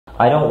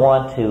I don't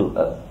want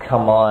to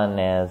come on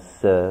as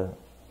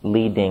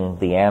leading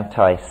the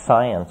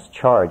anti-science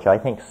charge. I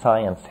think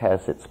science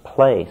has its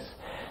place.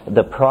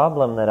 The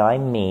problem that I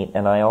meet,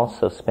 and I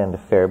also spend a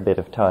fair bit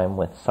of time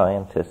with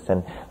scientists,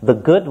 and the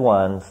good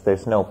ones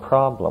there's no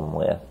problem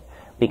with,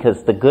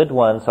 because the good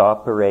ones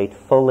operate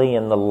fully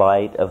in the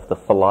light of the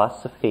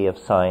philosophy of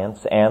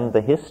science and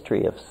the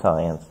history of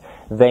science.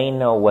 They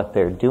know what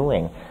they're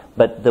doing.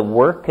 But the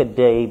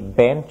workaday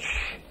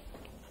bench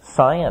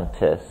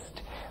scientist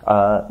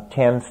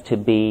tends to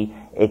be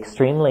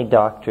extremely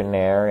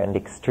doctrinaire and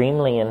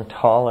extremely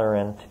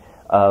intolerant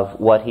of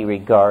what he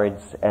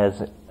regards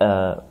as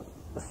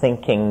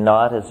thinking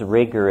not as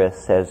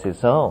rigorous as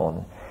his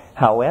own.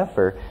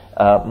 However,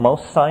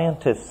 most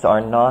scientists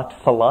are not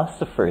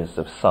philosophers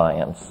of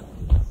science,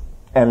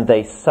 and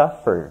they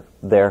suffer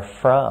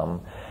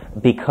therefrom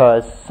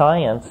because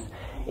science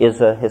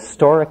is a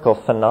historical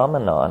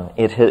phenomenon.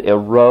 It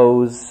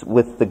arose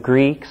with the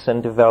Greeks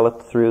and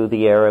developed through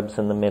the Arabs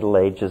in the Middle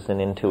Ages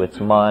and into its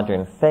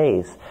modern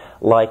phase.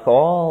 Like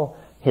all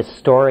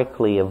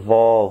historically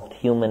evolved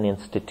human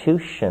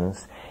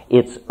institutions,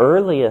 its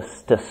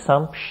earliest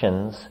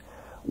assumptions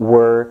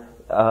were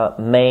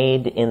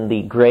made in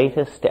the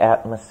greatest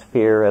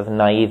atmosphere of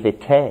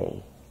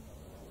naivete,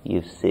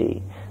 you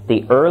see.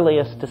 The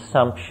earliest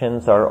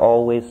assumptions are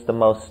always the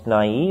most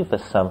naive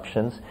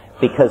assumptions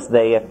because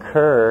they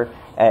occur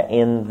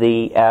in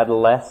the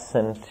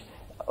adolescence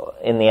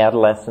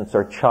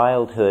or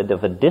childhood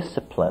of a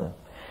discipline.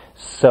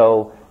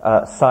 So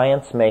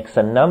science makes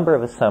a number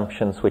of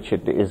assumptions which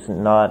it is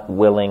not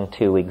willing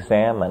to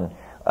examine.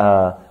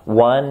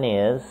 One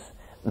is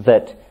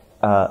that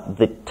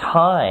the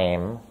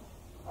time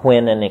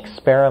when an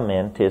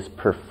experiment is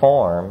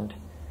performed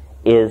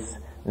is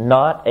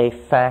not a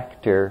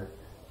factor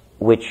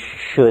which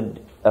should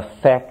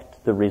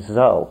affect the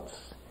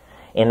results.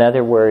 In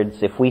other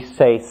words, if we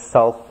say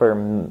sulfur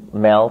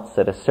melts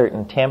at a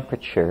certain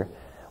temperature,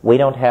 we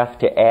don't have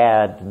to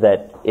add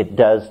that it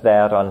does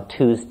that on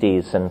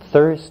Tuesdays and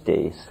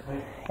Thursdays,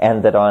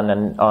 and that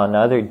on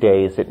other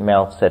days it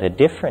melts at a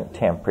different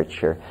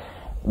temperature.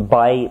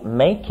 By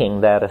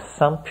making that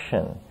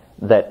assumption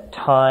that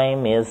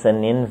time is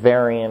an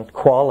invariant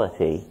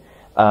quality,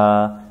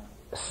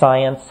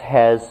 science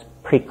has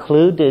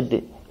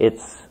precluded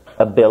its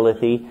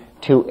ability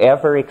to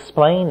ever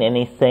explain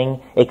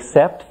anything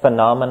except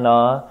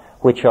phenomena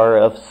which are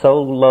of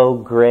so low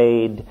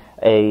grade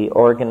a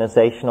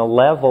organizational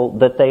level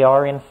that they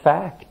are in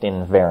fact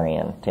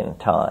invariant in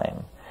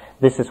time.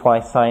 This is why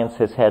science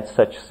has had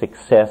such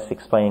success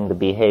explaining the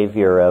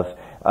behavior of,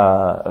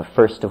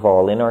 first of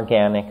all,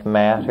 inorganic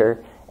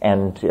matter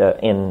and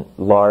in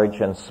large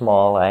and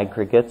small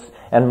aggregates,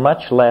 and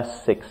much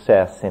less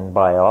success in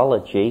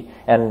biology,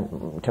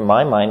 and to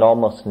my mind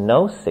almost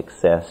no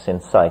success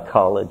in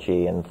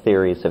psychology and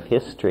theories of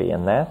history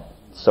and that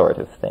sort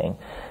of thing.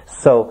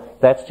 So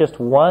that's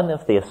just one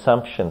of the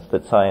assumptions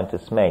that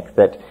scientists make,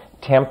 that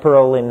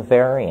temporal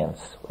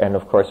invariance, and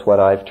of course what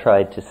I've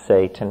tried to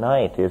say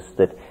tonight is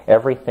that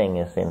everything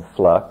is in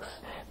flux.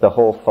 The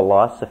whole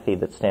philosophy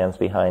that stands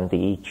behind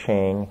the I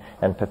Ching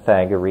and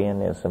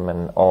Pythagoreanism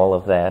and all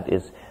of that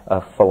is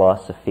a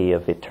philosophy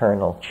of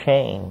eternal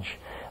change.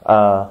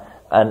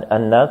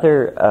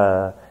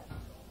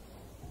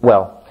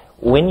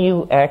 When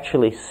you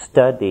actually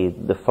study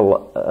the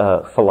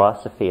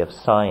philosophy of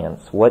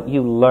science, what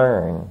you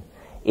learn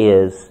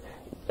is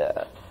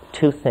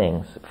two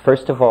things.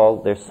 First of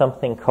all, there's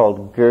something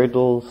called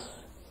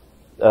Gödel's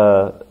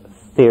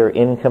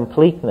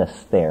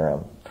incompleteness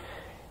theorem,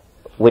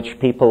 which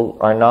people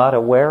are not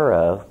aware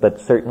of, but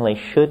certainly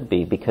should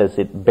be, because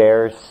it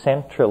bears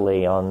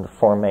centrally on the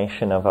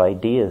formation of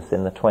ideas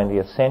in the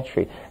 20th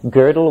century.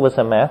 Gödel was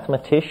a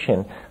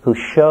mathematician who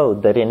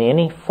showed that in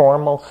any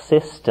formal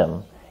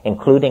system,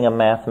 including a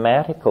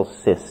mathematical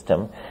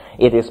system,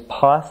 it is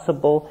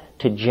possible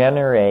to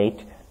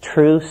generate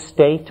true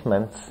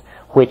statements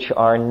which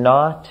are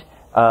not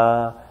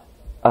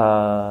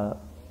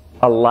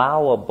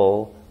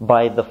allowable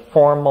by the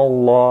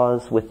formal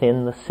laws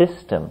within the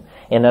system.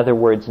 In other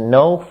words,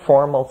 no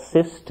formal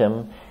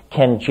system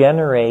can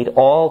generate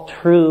all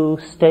true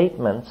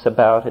statements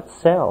about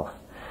itself.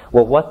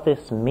 Well, what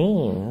this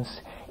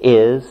means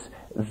is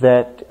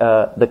that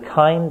the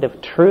kind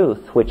of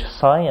truth which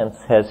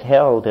science has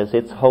held as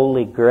its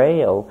holy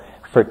grail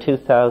for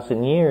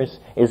 2,000 years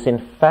is in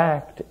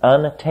fact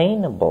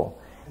unattainable.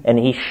 And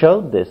he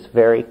showed this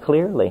very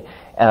clearly.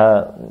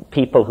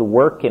 People who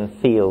work in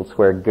fields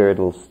where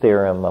Gödel's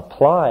theorem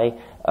apply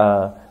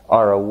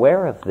are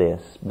aware of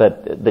this,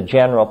 but the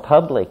general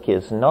public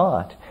is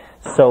not.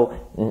 So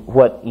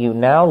what you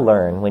now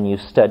learn when you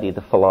study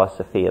the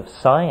philosophy of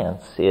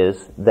science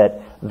is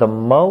that the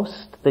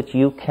most that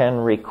you can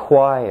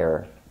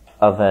require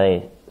of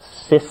a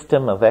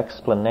system of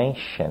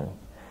explanation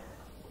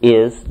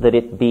is that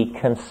it be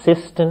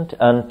consistent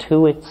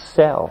unto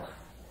itself.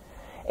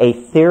 A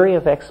theory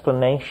of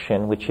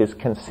explanation which is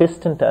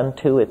consistent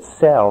unto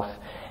itself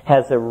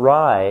has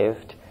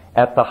arrived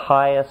at the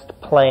highest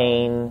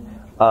plane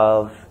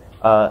of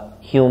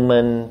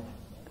human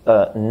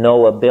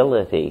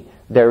knowability.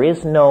 There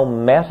is no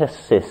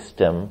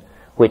meta-system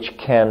which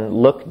can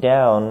look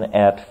down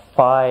at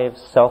 5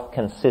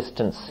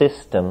 self-consistent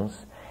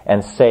systems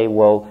and say,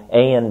 well,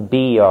 A and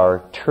B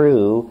are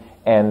true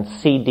and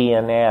C, D,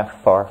 and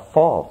F are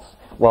false.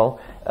 Well,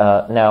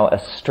 now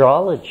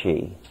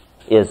astrology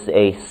is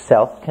a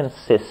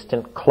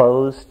self-consistent,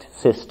 closed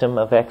system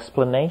of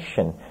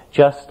explanation,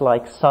 just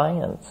like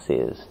science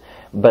is.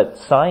 But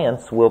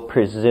science will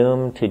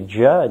presume to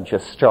judge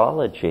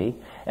astrology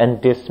and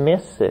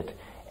dismiss it.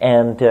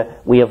 And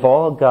we have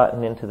all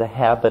gotten into the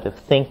habit of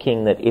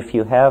thinking that if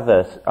you have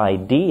an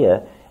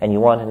idea and you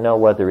want to know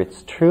whether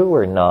it's true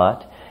or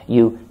not,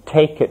 you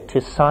take it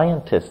to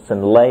scientists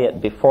and lay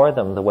it before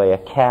them the way a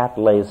cat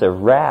lays a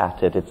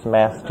rat at its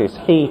master's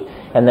feet,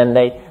 and then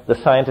the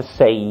scientists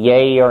say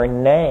yay or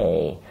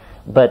nay.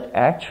 But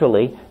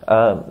actually,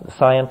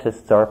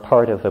 scientists are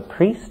part of a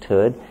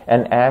priesthood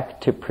and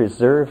act to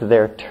preserve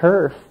their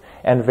turf,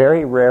 and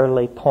very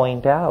rarely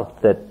point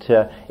out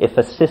that if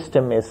a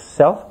system is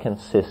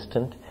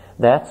self-consistent,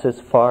 that's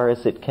as far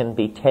as it can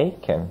be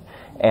taken.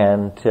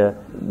 And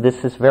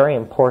this is very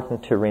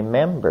important to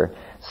remember.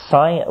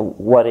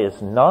 What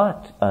is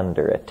not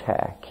under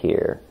attack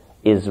here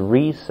is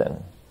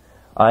reason.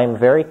 I'm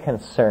very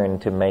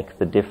concerned to make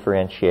the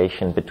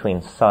differentiation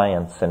between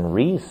science and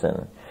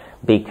reason,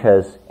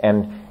 because,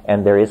 and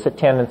there is a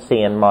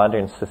tendency in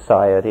modern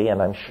society,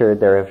 and I'm sure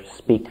there are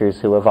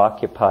speakers who have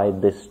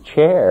occupied this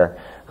chair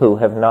who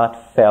have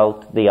not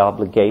felt the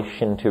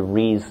obligation to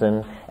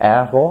reason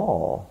at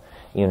all.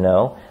 You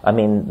know, I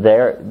mean,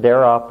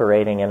 they're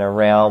operating in a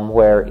realm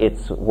where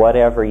it's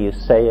whatever you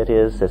say it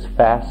is as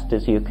fast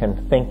as you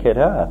can think it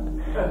up,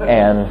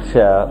 and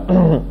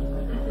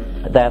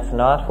that's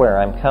not where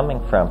I'm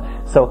coming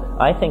from. So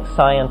I think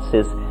science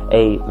is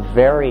a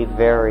very,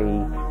 very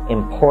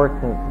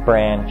important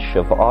branch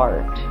of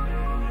art,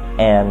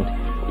 and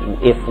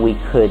if we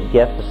could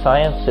get the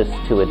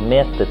scientists to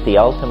admit that the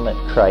ultimate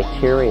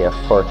criteria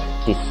for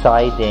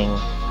deciding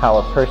how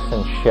a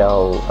person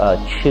shall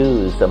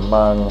choose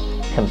among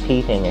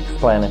competing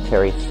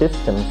explanatory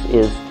systems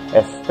is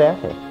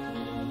aesthetic.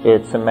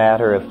 It's a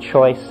matter of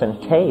choice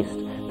and taste.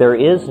 There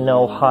is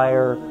no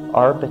higher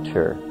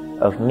arbiter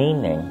of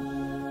meaning.